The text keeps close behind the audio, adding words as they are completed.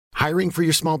Hiring for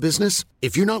your small business?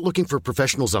 If you're not looking for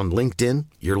professionals on LinkedIn,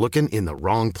 you're looking in the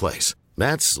wrong place.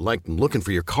 That's like looking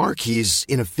for your car keys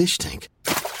in a fish tank.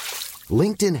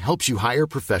 LinkedIn helps you hire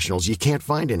professionals you can't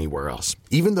find anywhere else,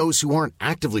 even those who aren't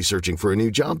actively searching for a new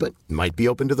job but might be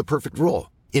open to the perfect role.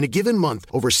 In a given month,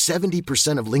 over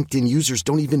 70% of LinkedIn users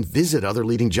don't even visit other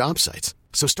leading job sites.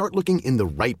 So start looking in the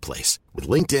right place. With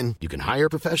LinkedIn, you can hire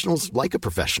professionals like a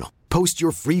professional. Post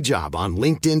your free job on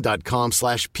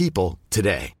linkedin.com/people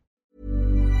today.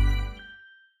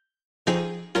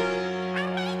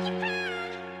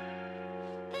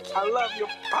 I love your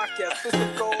podcast. This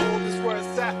is gold. This is where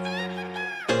it's at.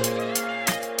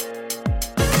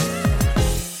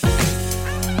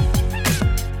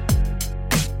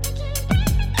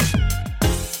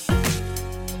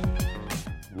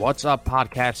 What's up,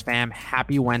 podcast fam?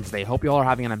 Happy Wednesday. Hope you all are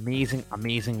having an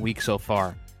amazing week so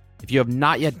far. If you have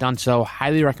not yet done so,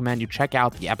 highly recommend you check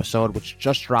out the episode which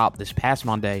just dropped this past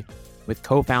Monday with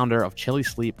co-founder of Chili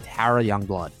Sleep, Tara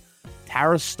Youngblood.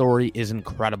 Tara's story is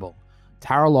incredible.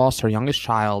 Tara lost her youngest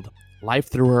child, life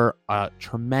threw her a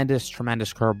tremendous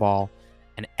curveball,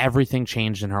 and everything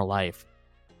changed in her life.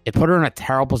 It put her in a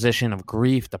terrible position of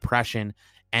grief, depression,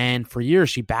 and for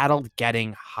years, she battled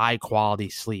getting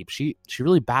high-quality sleep. She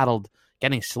really battled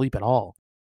getting sleep at all.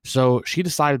 So she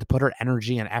decided to put her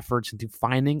energy and efforts into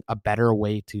finding a better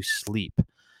way to sleep.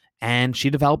 And she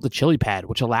developed the Chili Pad,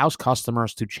 which allows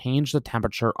customers to change the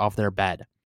temperature of their bed.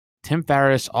 Tim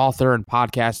Ferriss, author and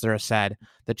podcaster, has said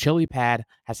the Chili Pad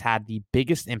has had the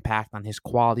biggest impact on his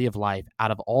quality of life out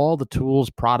of all the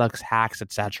tools, products, hacks,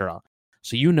 etc.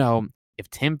 So you know, if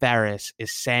Tim Ferriss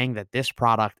is saying that this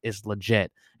product is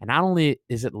legit, and not only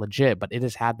is it legit, but it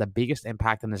has had the biggest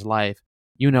impact in his life,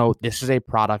 you know this is a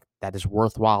product that is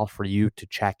worthwhile for you to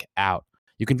check out.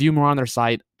 You can view more on their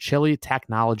site,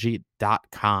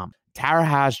 chilitechnology.com. Tara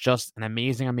has just an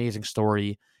amazing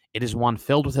story. It is one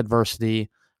filled with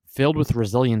adversity, filled with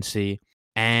resiliency,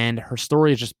 and her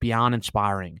story is just beyond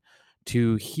inspiring.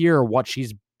 To hear what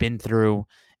she's been through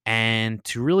and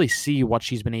to really see what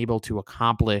she's been able to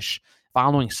accomplish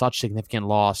following such significant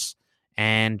loss,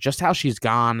 and just how she's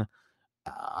gone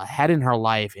ahead in her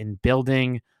life in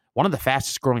building one of the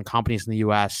fastest growing companies in the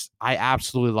U.S. I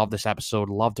absolutely love this episode,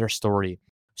 loved her story.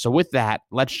 So with that,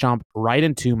 let's jump right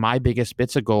into my biggest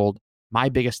bits of gold, my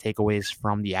biggest takeaways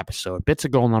from the episode. Bits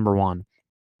of gold number one.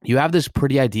 You have this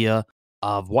pretty idea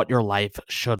of what your life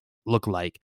should look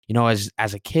like. You know, as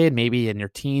a kid, maybe in your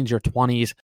teens, your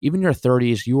 20s, even your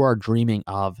 30s, you are dreaming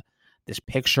of this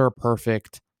picture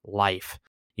perfect life,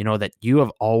 you know, that you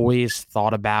have always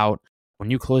thought about.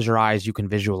 When you close your eyes, you can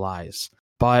visualize.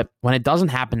 But when it doesn't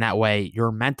happen that way,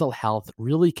 your mental health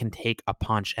really can take a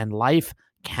punch, and life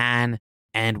can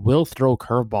and will throw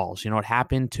curveballs. You know, it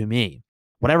happened to me.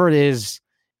 Whatever it is,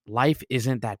 life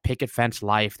isn't that picket fence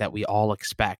life that we all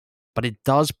expect, but it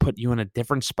does put you in a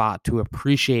different spot to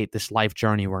appreciate this life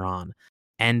journey we're on.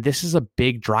 And this is a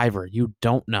big driver. You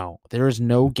don't know. There is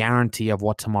no guarantee of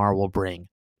what tomorrow will bring.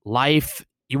 Life,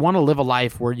 you want to live a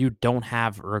life where you don't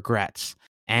have regrets.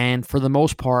 And for the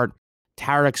most part,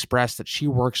 Tara expressed that she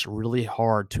works really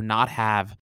hard to not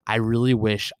have, I really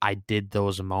wish I did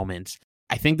those moments.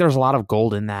 I think there's a lot of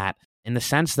gold in that, in the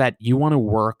sense that you want to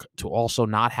work to also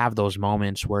not have those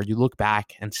moments where you look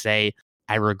back and say,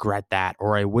 I regret that,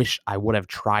 or I wish I would have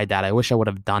tried that. I wish I would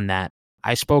have done that.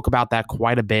 I spoke about that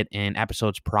quite a bit in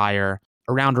episodes prior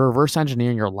around reverse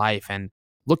engineering your life and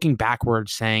looking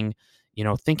backwards, saying, you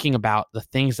know, thinking about the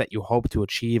things that you hope to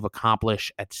achieve,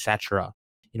 accomplish, etc.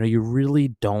 You know, you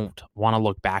really don't want to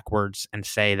look backwards and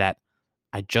say that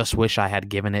I just wish I had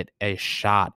given it a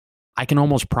shot. I can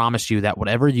almost promise you that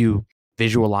whatever you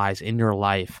visualize in your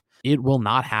life, it will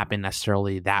not happen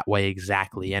necessarily that way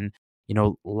exactly. And, you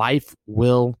know, life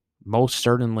will most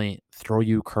certainly throw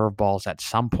you curveballs at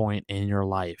some point in your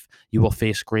life. You will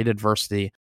face great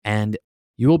adversity, and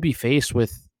you will be faced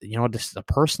with, you know, this a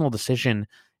personal decision.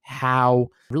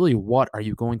 What are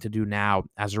you going to do now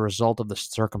as a result of the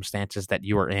circumstances that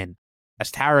you are in?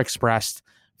 As Tara expressed,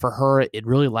 for her, it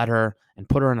really led her and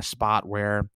put her in a spot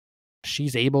where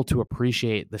she's able to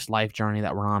appreciate this life journey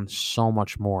that we're on so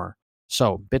much more.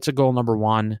 So, bits of goal number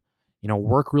one, you know,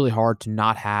 work really hard to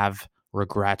not have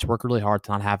regrets, work really hard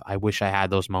to not have, I wish I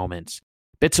had those moments.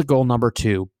 Bits of goal number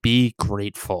two, be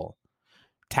grateful.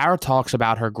 Tara talks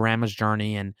about her grandma's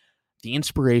journey and the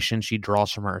inspiration she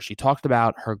draws from her. She talked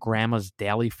about her grandma's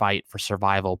daily fight for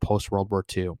survival post-World War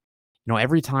II. You know,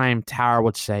 every time Tara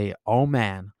would say, oh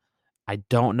man, I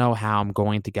don't know how I'm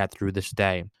going to get through this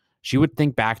day, she would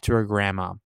think back to her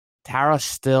grandma. Tara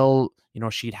still, you know,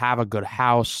 she'd have a good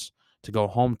house to go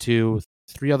home to,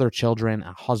 3 other children,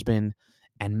 a husband,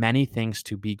 and many things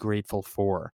to be grateful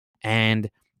for. And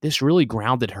this really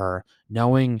grounded her,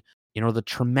 knowing, the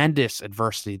tremendous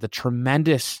adversity, the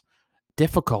tremendous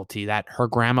difficulty that her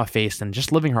grandma faced and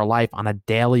just living her life on a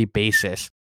daily basis.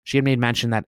 She had made mention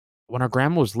that when her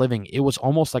grandma was living, it was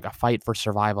almost like a fight for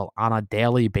survival on a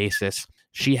daily basis.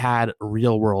 She had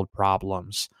real world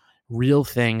problems, real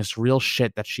things, real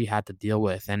shit that she had to deal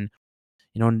with. And,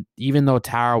 even though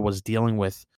Tara was dealing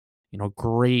with,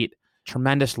 great,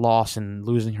 tremendous loss and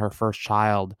losing her first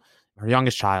child, her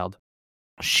youngest child,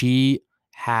 she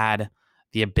had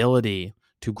the ability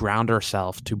to ground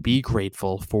herself, to be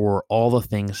grateful for all the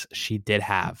things she did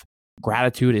have.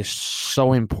 Gratitude is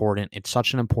so important. It's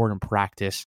such an important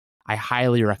practice. I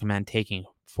highly recommend taking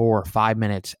 4 or 5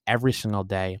 minutes every single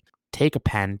day. Take a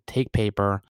pen, take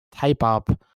paper, type up,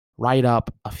 write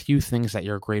up a few things that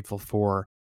you're grateful for,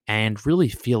 and really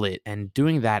feel it. And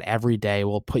doing that every day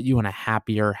will put you in a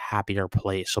happier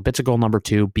place. So bits of gold number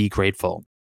 2, be grateful.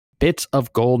 Bits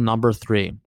of gold number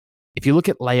 3. If you look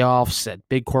at layoffs at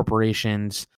big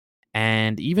corporations,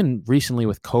 and even recently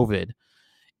with COVID,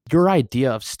 your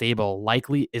idea of stable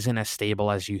likely isn't as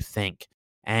stable as you think.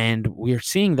 And we're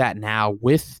seeing that now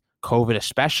with COVID,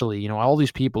 especially, all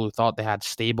these people who thought they had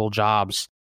stable jobs,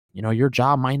 your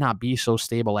job might not be so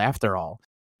stable after all.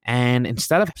 And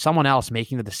instead of someone else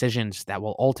making the decisions that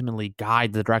will ultimately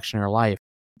guide the direction of your life,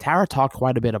 Tara talked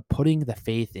quite a bit of putting the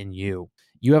faith in you.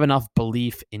 You have enough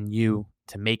belief in you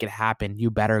to make it happen.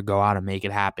 You better go out and make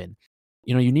it happen.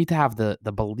 You need to have the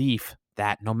belief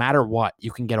that no matter what,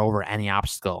 you can get over any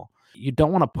obstacle. You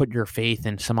don't want to put your faith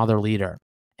in some other leader.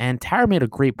 And Tara made a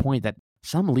great point that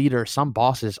some leaders, some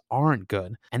bosses aren't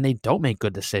good and they don't make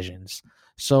good decisions.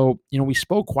 So, we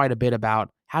spoke quite a bit about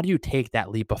how do you take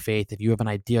that leap of faith if you have an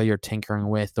idea you're tinkering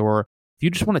with, or if you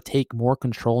just want to take more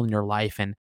control in your life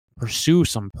and pursue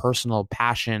some personal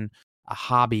passion, a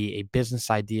hobby, a business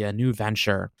idea, a new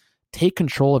venture. Take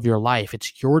control of your life.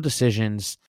 It's your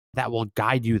decisions that will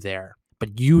guide you there,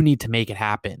 but you need to make it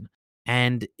happen.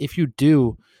 And if you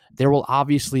do, there will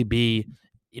obviously be,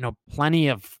 plenty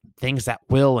of things that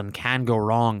will and can go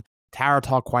wrong. Tara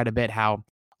talked quite a bit how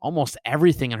almost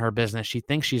everything in her business, she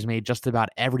thinks she's made just about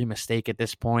every mistake at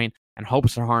this point and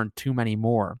hopes there aren't too many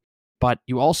more. But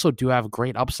you also do have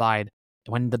great upside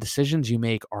when the decisions you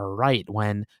make are right.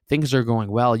 When things are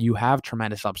going well, you have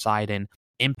tremendous upside in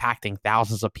impacting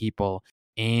thousands of people,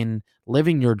 in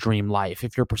living your dream life.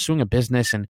 If you're pursuing a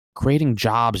business and creating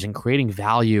jobs and creating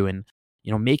value and,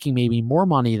 making maybe more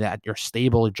money than your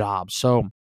stable job. So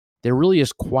there really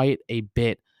is quite a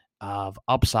bit of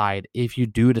upside if you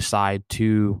do decide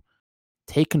to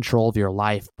take control of your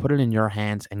life, put it in your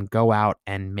hands, and go out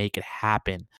and make it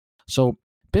happen. So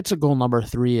bits of gold number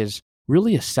 3 is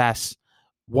really assess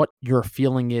what your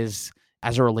feeling is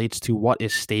as it relates to what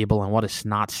is stable and what is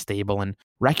not stable, and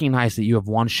recognize that you have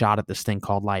one shot at this thing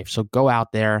called life. So go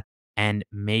out there and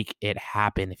make it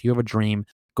happen. If you have a dream,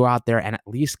 go out there and at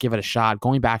least give it a shot.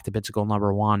 Going back to bits of gold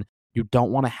number 1, you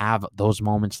don't want to have those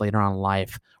moments later on in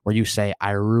life where you say,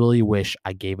 I really wish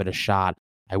I gave it a shot.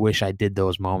 I wish I did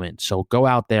those moments. So go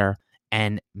out there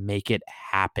and make it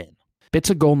happen. Bits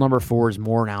of gold number 4 is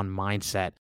more around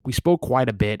mindset. We spoke quite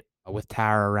a bit with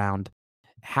Tara around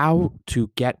how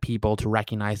to get people to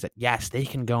recognize that, yes, they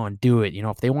can go and do it.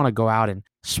 If they want to go out and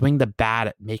swing the bat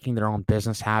at making their own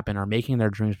business happen or making their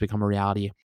dreams become a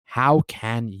reality, how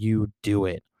can you do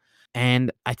it?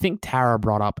 And I think Tara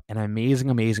brought up an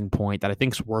amazing point that I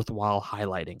think is worthwhile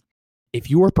highlighting. If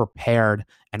you are prepared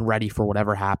and ready for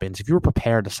whatever happens, if you're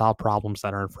prepared to solve problems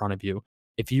that are in front of you,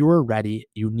 if you are ready,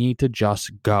 you need to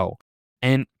just go.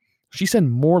 And she said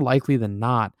more likely than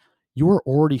not, you are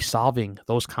already solving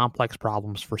those complex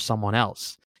problems for someone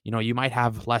else. You might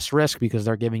have less risk because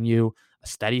they're giving you a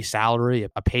steady salary,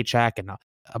 a paycheck, and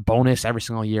a bonus every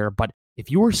single year. But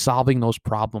if you are solving those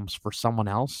problems for someone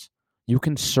else, you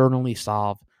can certainly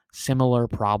solve similar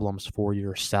problems for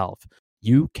yourself.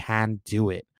 You can do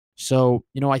it. So,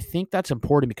 I think that's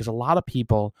important because a lot of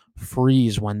people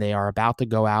freeze when they are about to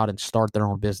go out and start their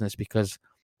own business because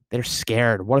they're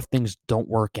scared. What if things don't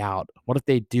work out? What if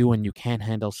they do and you can't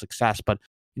handle success? But,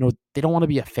 they don't want to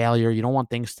be a failure. You don't want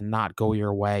things to not go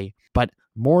your way. But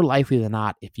more likely than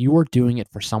not, if you are doing it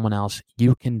for someone else,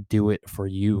 you can do it for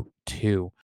you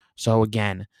too. So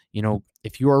again,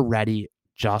 if you are ready,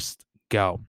 just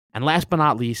go. And last but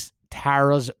not least,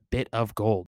 Tara's bit of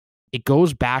gold. It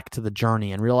goes back to the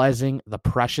journey and realizing the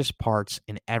precious parts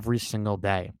in every single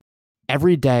day.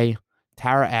 Every day,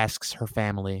 Tara asks her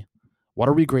family, what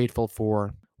are we grateful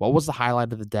for? What was the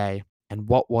highlight of the day? And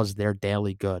what was their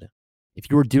daily good? If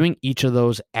you are doing each of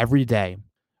those every day,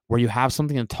 where you have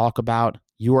something to talk about,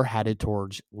 you are headed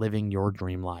towards living your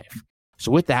dream life.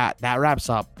 So with that, that wraps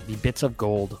up the bits of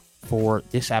gold for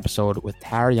this episode with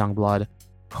Tara Youngblood,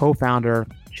 co-founder,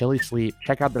 Chili Sleep.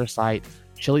 Check out their site,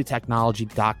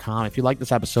 chilitechnology.com. If you like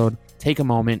this episode, take a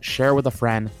moment, share with a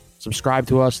friend, subscribe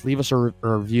to us, leave us a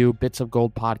review, Bits of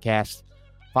Gold Podcast.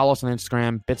 Follow us on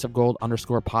Instagram,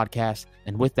 bitsofgold_podcast.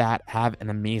 And with that, have an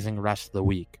amazing rest of the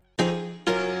week.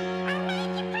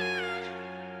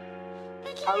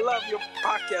 I love your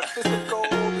podcast. Bits of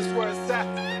Gold is where it's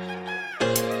at.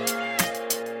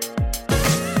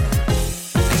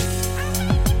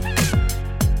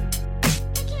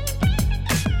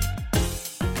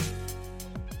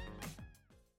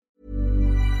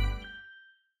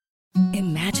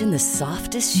 Imagine the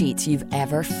softest sheets you've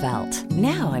ever felt.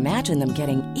 Now imagine them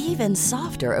getting even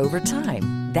softer over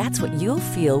time. That's what you'll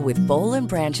feel with Boll &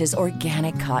 Branch's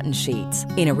organic cotton sheets.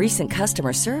 In a recent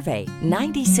customer survey,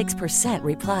 96%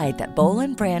 replied that Boll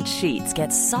 & Branch sheets get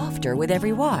softer with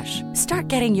every wash. Start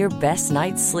getting your best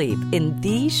night's sleep in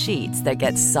these sheets that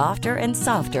get softer and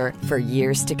softer for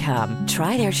years to come.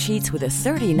 Try their sheets with a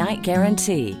 30-night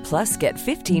guarantee. Plus, get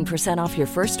 15% off your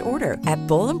first order at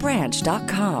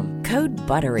bollandbranch.com. Code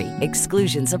BUTTERY.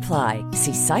 Exclusions apply.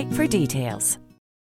 See site for details.